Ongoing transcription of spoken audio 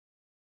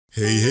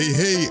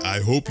Hey,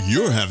 I hope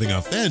you're having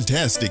a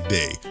fantastic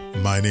day.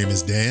 My name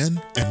is Dan,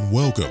 and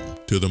welcome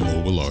to the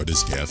Mobile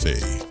Artist Cafe.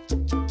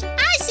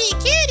 I see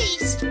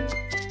kitties!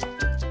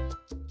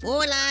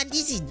 Hola,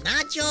 this is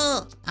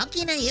Nacho. How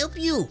can I help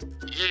you?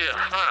 Yeah,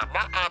 hi.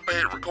 My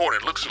iPad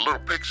recording looks a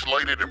little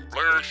pixelated and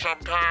blurry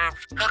sometimes.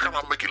 How can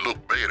I make it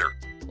look better?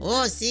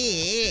 Oh,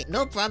 sí,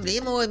 no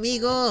problemo,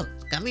 amigo.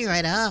 Coming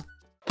right up.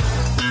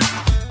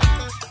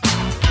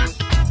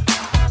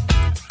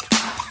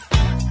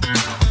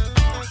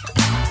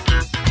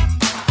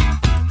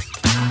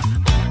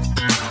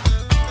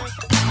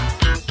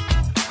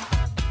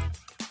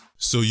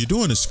 So you're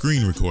doing a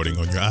screen recording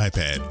on your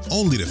iPad,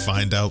 only to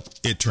find out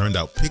it turned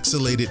out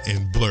pixelated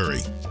and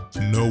blurry.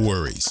 No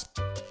worries.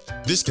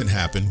 This can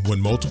happen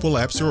when multiple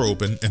apps are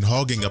open and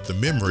hogging up the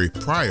memory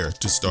prior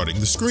to starting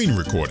the screen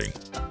recording.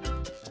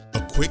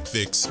 A quick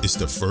fix is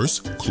to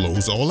first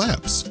close all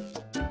apps.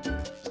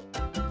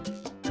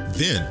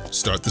 Then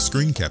start the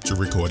screen capture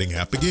recording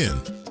app again.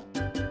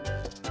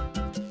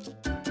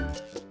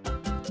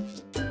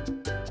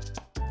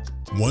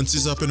 Once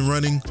it's up and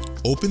running,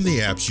 open the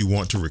apps you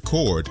want to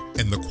record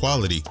and the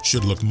quality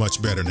should look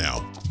much better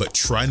now. But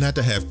try not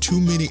to have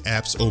too many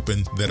apps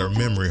open that are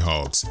memory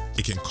hogs.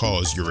 It can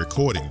cause your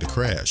recording to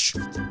crash.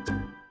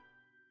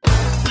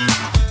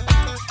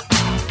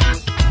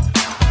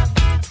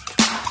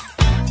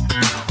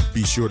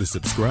 Be sure to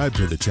subscribe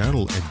to the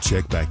channel and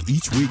check back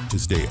each week to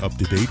stay up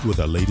to date with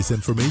our latest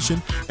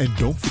information. And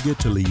don't forget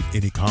to leave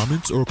any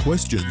comments or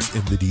questions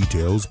in the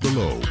details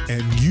below.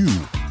 And you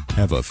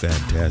have a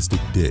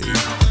fantastic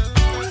day.